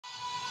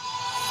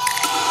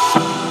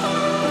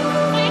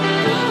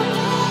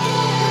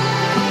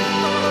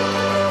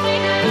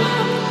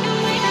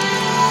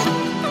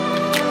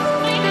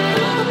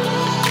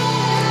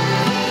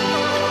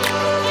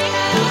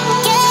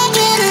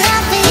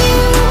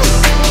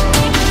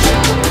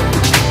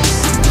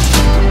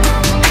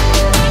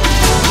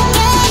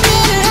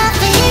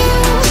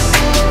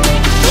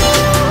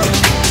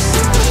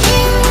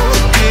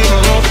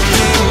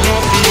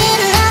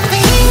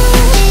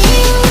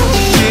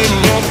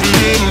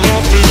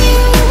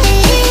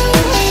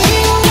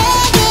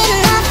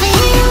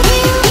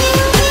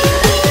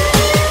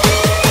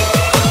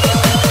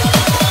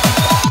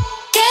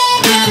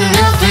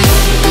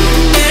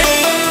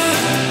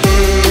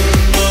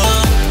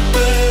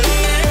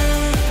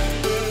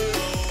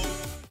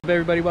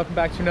everybody? Welcome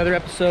back to another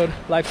episode,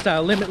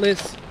 Lifestyle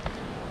Limitless.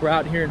 We're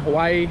out here in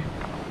Hawaii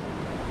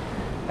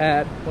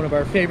at one of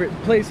our favorite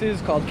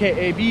places called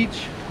KA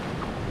Beach.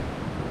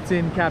 It's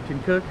in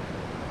Captain Cook.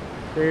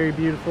 Very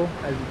beautiful,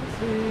 as you can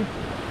see.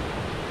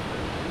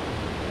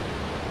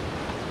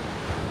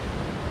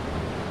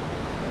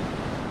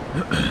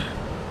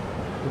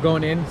 We're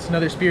going in. It's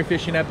another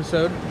spearfishing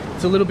episode.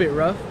 It's a little bit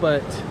rough,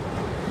 but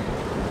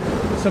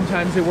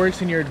sometimes it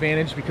works in your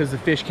advantage because the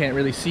fish can't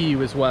really see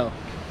you as well.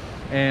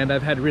 And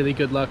I've had really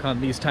good luck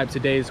on these types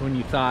of days when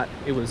you thought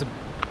it was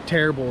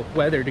terrible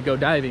weather to go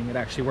diving. It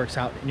actually works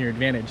out in your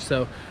advantage.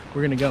 So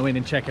we're gonna go in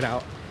and check it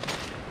out,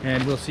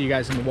 and we'll see you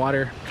guys in the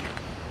water.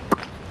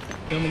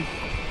 Filming.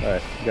 All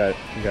right, you got it,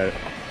 you got it.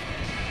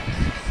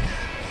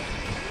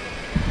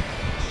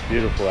 It's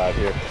beautiful out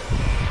here.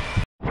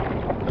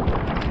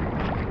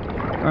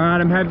 All right,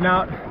 I'm heading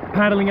out,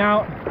 paddling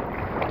out.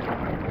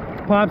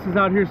 Pops is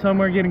out here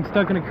somewhere getting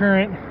stuck in a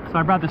current, so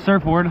I brought the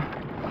surfboard.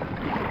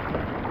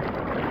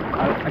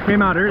 I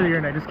came out earlier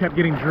and I just kept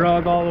getting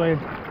dragged all the way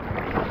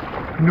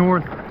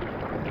north,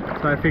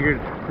 so I figured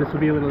this would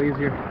be a little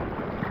easier.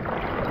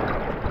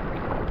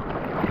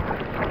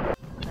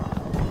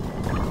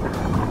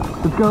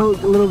 Let's go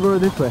a little more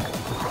this way,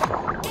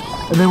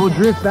 and then we'll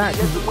drift back.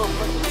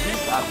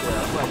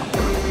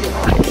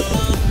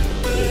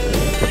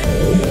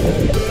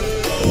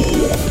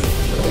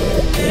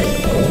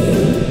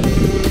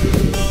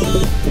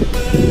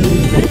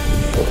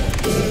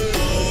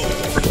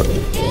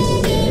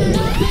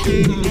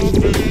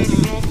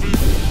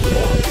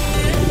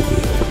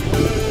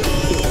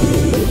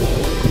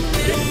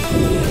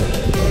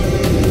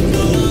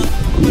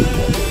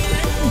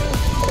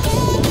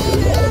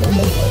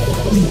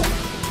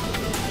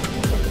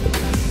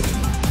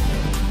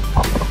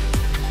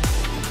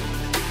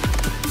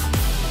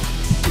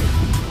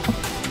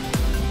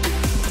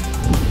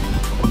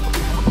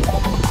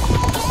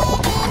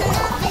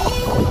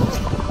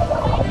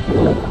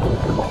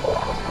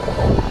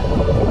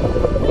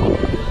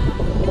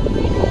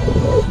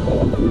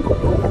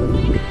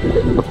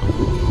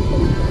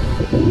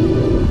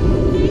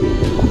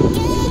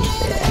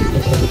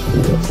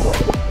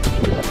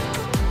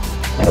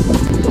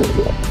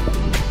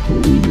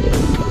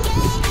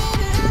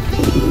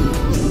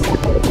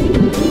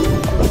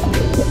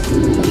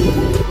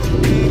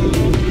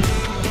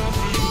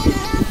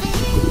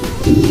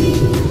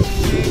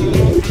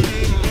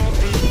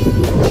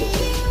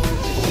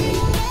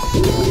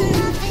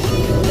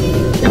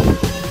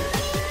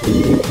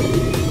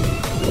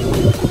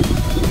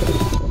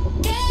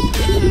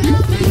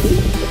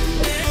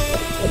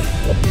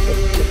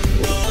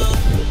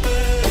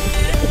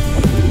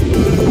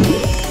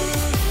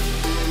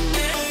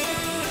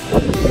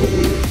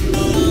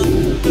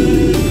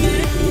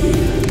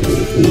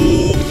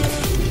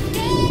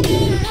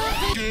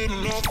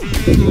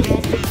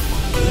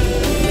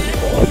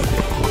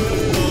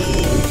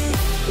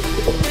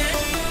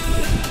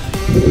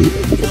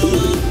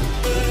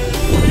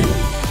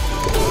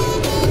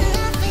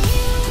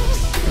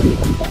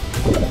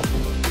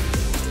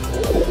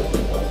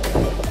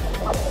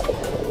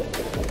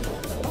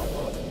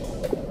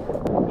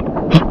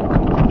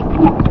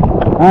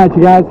 Alright,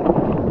 you guys,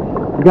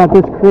 we got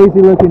this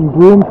crazy looking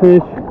bloomfish.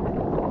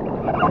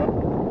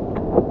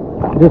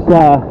 Just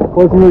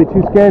wasn't really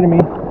too scared of me,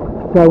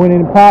 so I went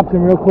in and popped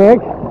him real quick.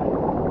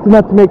 It's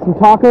enough to make some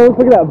tacos.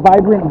 Look at that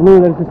vibrant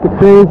blue. That's just the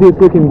craziest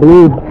looking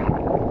blue.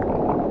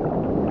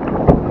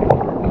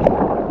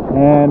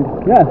 And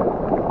yeah,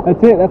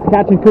 that's it. That's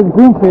Catch and Cook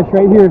bloomfish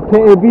right here at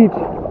KA Beach.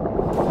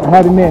 We're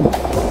heading in.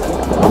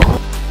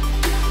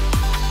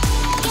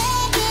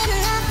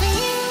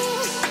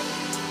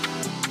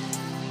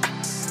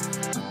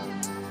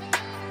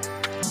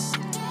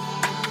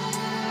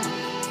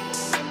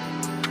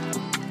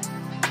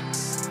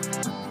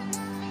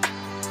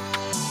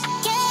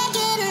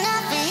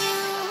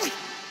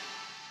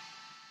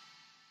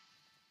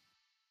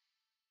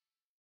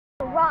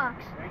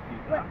 Rocks,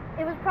 but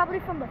it was probably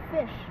from the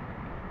fish.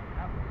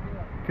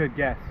 Good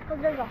guess.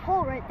 Because there's a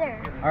hole right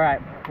there.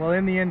 Alright, well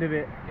in the end of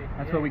it,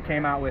 that's what we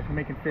came out with,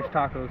 making fish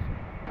tacos.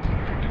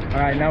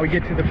 Alright, now we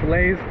get to the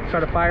fillets,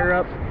 start a fire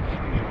up,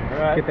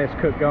 get this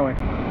cook going.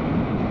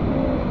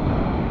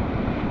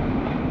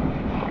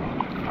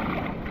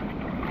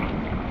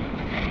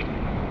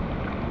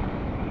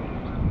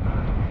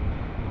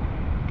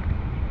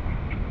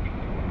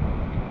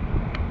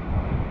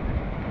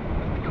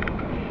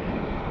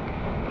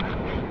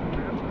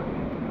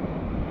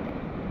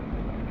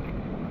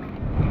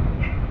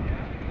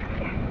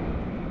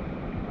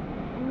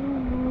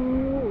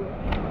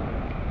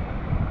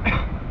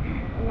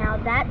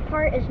 That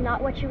part is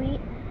not what you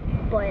eat,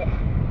 but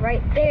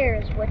right there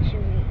is what you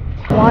eat.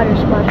 Water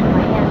splashed on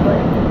my hand,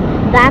 but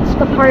that's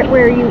the part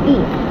where you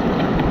eat.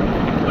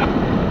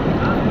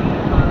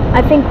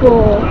 I think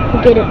we'll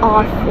get it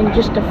off in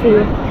just a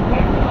few.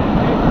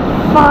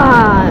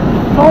 5,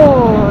 4,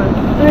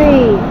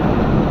 3.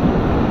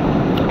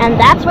 And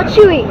that's what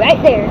you eat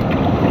right there.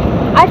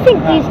 I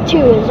think these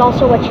two is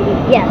also what you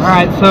eat, yes.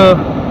 Alright, so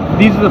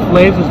these are the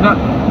fillets. There's not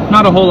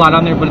Not a whole lot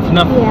on there, but it's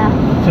enough.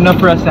 Yeah. It's enough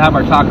for us to have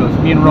our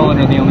tacos. Me and Roland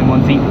are the only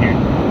ones eating here.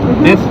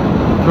 This,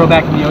 throw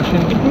back in the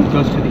ocean,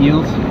 goes to the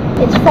eels.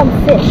 It's from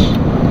fish.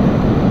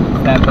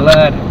 It's that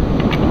blood.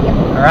 Yep.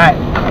 All right.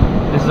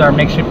 This is our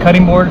makeshift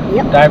cutting board.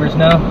 Yep. Divers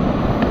know.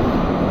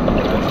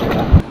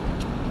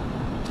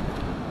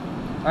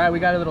 All right, we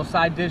got a little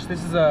side dish.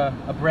 This is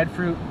a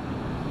breadfruit,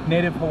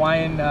 native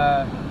Hawaiian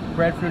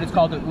breadfruit. It's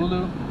called the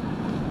ulu.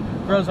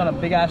 Grows on a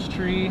big ass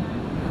tree.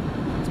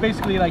 It's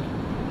basically like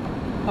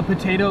a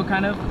potato,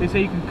 kind of. They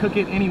say you can cook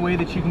it any way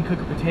that you can cook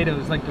a potato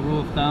is like the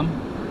rule of thumb.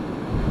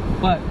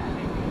 But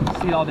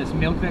see all this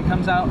milk that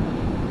comes out?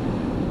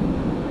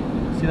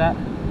 See that?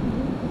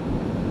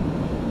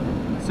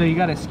 So you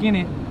gotta skin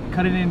it,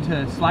 cut it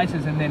into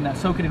slices, and then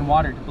soak it in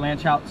water to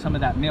blanch out some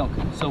of that milk.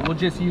 So we'll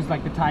just use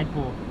like the tide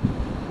pool.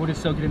 We'll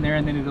just soak it in there,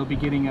 and then it'll be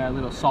getting a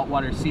little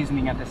saltwater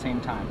seasoning at the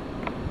same time.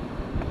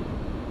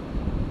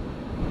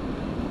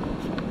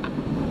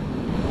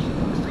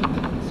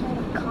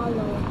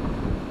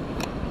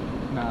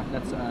 No,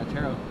 that's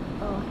taro.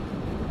 Oh.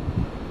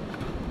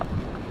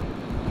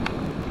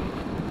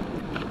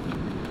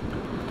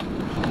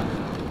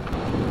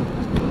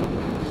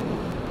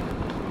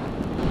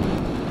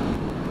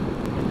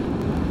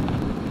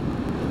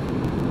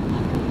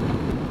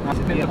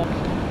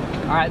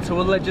 All right, so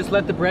we'll just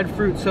let the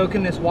breadfruit soak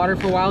in this water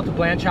for a while to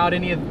blanch out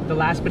any of the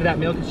last bit of that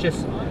milk. It's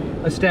just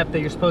a step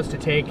that you're supposed to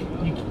take.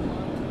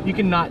 You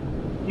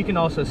can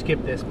also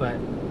skip this, but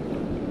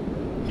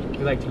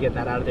we like to get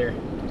that out of there.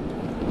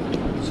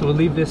 So we'll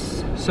leave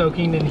this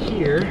soaking in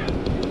here.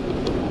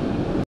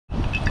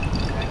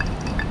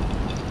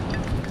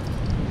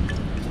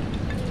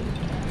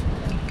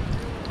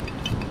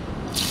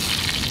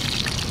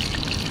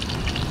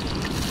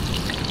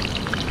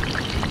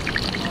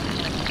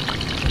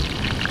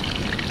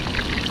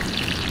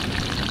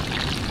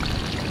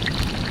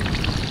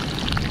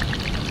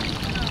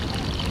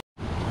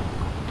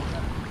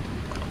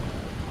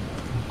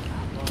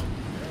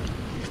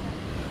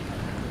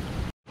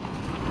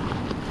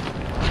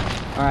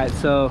 All right,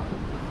 so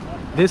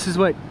this is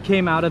what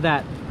came out of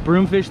that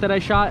broomfish that I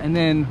shot, and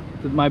then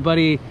my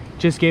buddy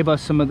just gave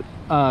us some of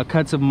the,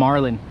 cuts of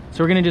marlin.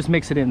 So we're gonna just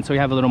mix it in so we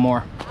have a little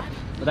more.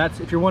 But that's,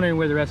 if you're wondering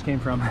where the rest came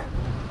from. All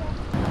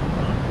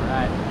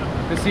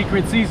right, the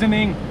secret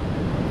seasoning.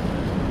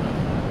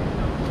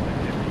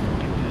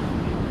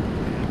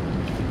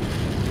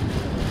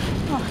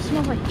 Oh, it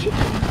smells like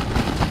chicken.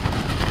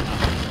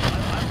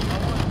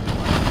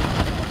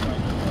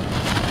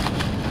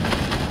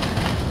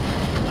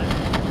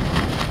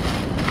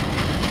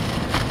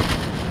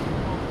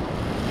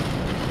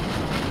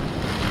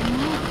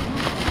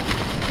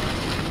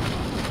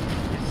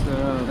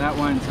 That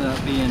winds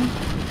up being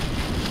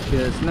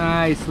just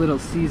nice little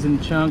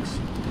seasoned chunks.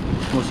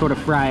 We'll sort of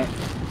fry it.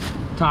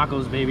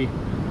 Tacos, baby.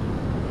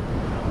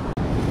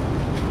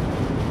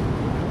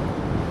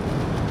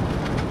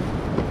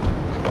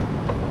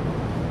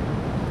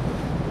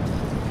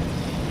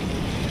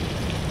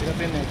 Get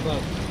up in there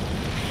close.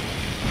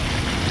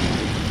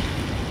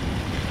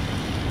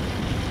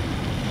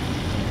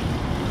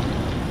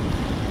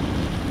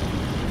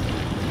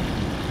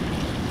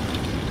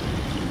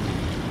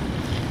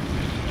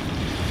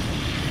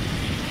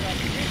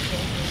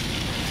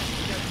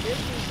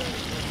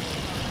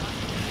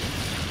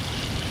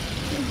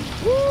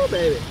 Woo,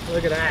 baby,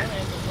 look at that.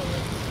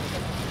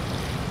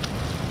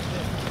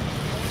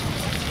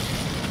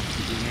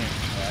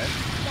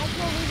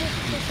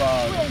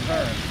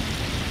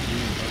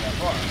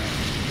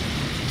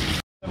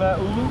 That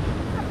ulu?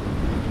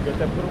 You got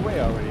that put away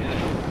already.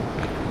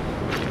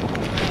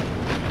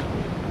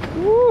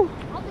 Woo!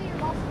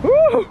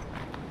 Woo!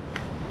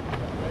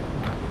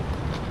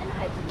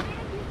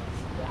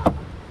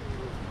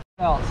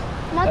 Else.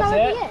 No, That's that would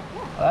it? be it.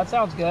 Well, that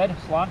sounds good.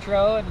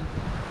 Cilantro, and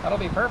that'll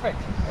be perfect.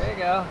 There you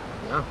go.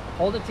 Yeah.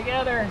 Hold it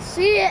together.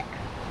 See it.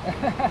 We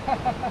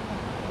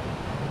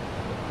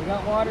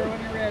got water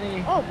when you're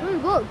ready. Oh, pretty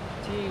good.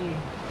 Tea.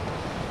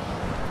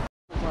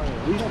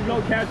 We should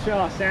go catch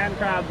sand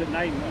crabs at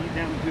night and eat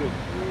them too.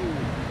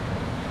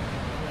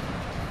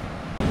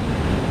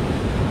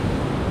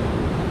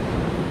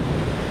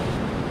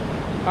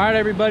 All right,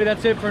 everybody,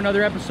 that's it for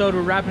another episode.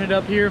 We're wrapping it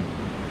up here.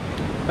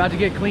 About to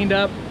get cleaned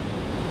up.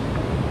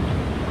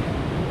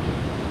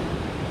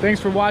 Thanks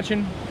for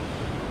watching.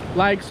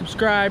 Like,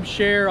 subscribe,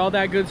 share, all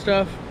that good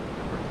stuff.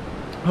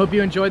 Hope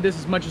you enjoyed this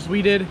as much as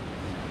we did,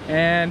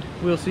 and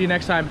we'll see you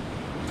next time.